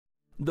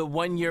The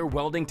one-year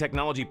Welding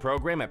Technology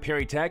program at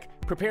Perry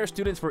Tech prepares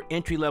students for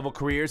entry-level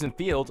careers in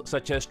fields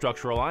such as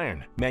structural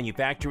iron,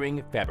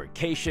 manufacturing,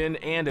 fabrication,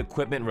 and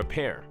equipment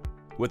repair.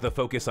 With a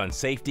focus on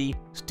safety,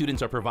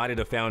 students are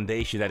provided a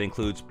foundation that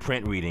includes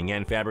print reading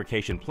and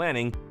fabrication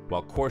planning,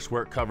 while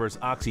coursework covers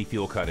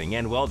oxy-fuel cutting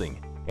and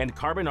welding, and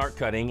carbon arc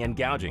cutting and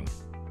gouging.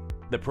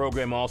 The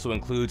program also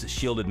includes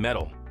shielded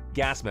metal,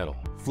 gas metal,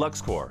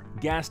 flux core,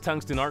 gas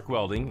tungsten arc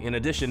welding, in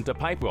addition to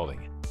pipe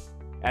welding.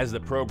 As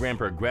the program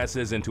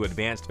progresses into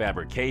advanced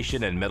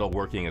fabrication and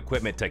metalworking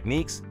equipment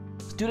techniques,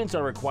 students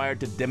are required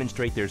to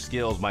demonstrate their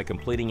skills by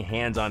completing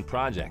hands-on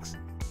projects.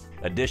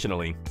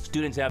 Additionally,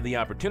 students have the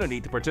opportunity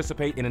to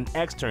participate in an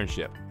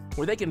externship,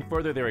 where they can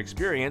further their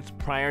experience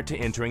prior to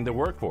entering the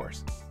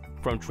workforce.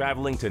 From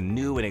traveling to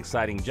new and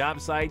exciting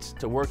job sites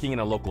to working in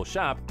a local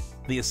shop,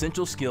 the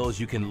essential skills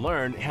you can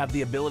learn have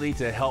the ability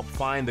to help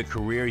find the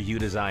career you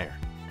desire.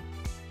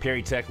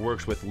 Perry Tech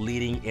works with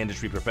leading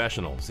industry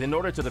professionals in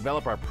order to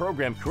develop our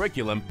program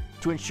curriculum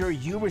to ensure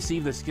you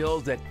receive the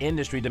skills that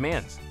industry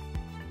demands.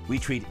 We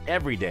treat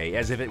every day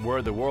as if it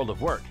were the world of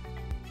work.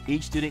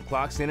 Each student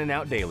clocks in and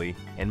out daily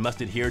and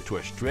must adhere to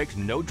a strict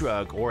no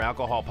drug or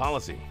alcohol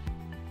policy.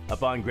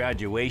 Upon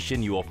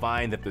graduation, you will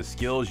find that the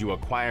skills you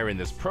acquire in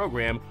this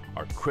program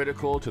are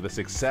critical to the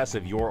success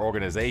of your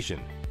organization.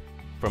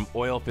 From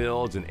oil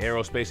fields and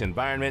aerospace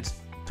environments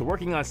to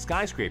working on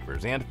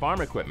skyscrapers and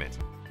farm equipment,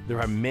 there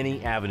are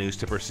many avenues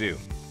to pursue.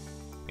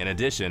 In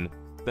addition,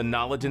 the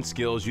knowledge and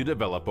skills you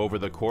develop over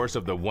the course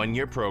of the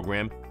one-year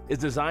program is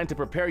designed to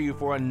prepare you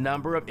for a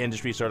number of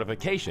industry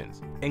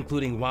certifications,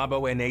 including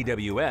WABO and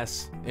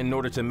AWS, in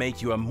order to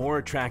make you a more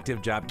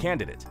attractive job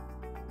candidate.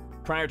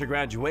 Prior to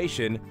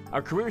graduation,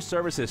 our career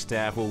services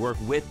staff will work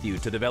with you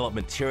to develop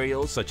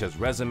materials such as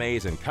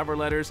resumes and cover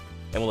letters,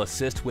 and will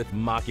assist with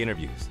mock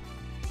interviews.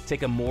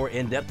 Take a more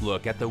in-depth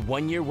look at the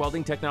one-year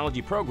Welding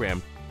Technology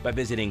program by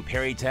visiting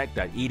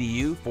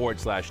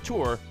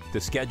perrytech.edu/tour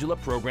to schedule a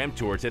program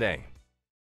tour today.